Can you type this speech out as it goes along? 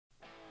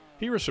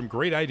Here are some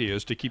great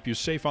ideas to keep you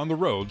safe on the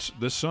roads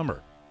this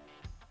summer.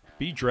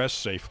 Be dressed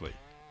safely.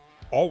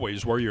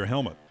 Always wear your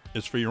helmet.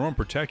 It's for your own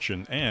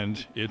protection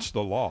and it's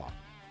the law.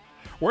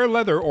 Wear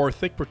leather or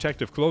thick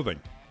protective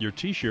clothing. Your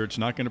t-shirt's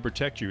not going to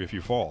protect you if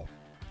you fall.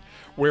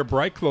 Wear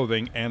bright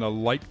clothing and a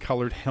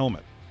light-colored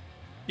helmet.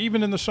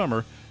 Even in the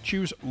summer,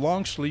 choose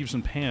long sleeves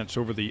and pants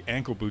over the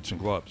ankle boots and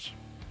gloves.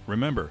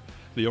 Remember,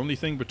 the only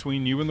thing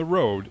between you and the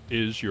road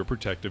is your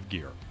protective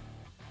gear.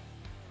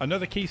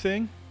 Another key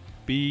thing,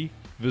 be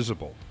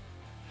visible.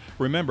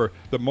 Remember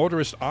that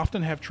motorists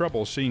often have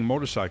trouble seeing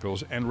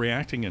motorcycles and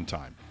reacting in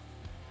time.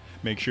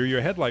 Make sure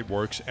your headlight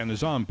works and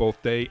is on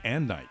both day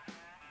and night.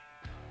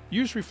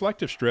 Use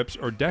reflective strips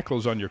or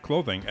decals on your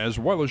clothing as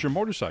well as your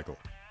motorcycle.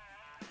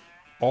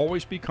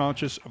 Always be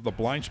conscious of the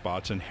blind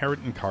spots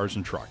inherent in cars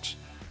and trucks.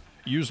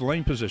 Use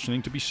lane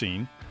positioning to be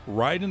seen.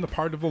 Ride in the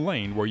part of the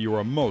lane where you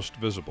are most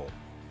visible.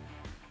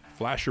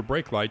 Flash your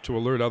brake light to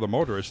alert other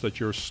motorists that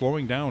you're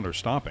slowing down or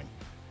stopping.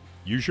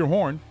 Use your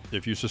horn.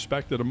 If you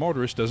suspect that a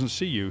motorist doesn't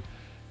see you,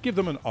 give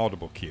them an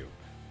audible cue.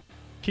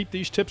 Keep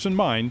these tips in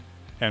mind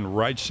and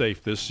ride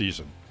safe this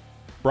season.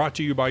 Brought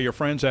to you by your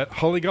friends at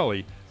Hully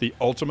Gully, the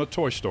ultimate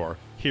toy store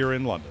here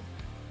in London.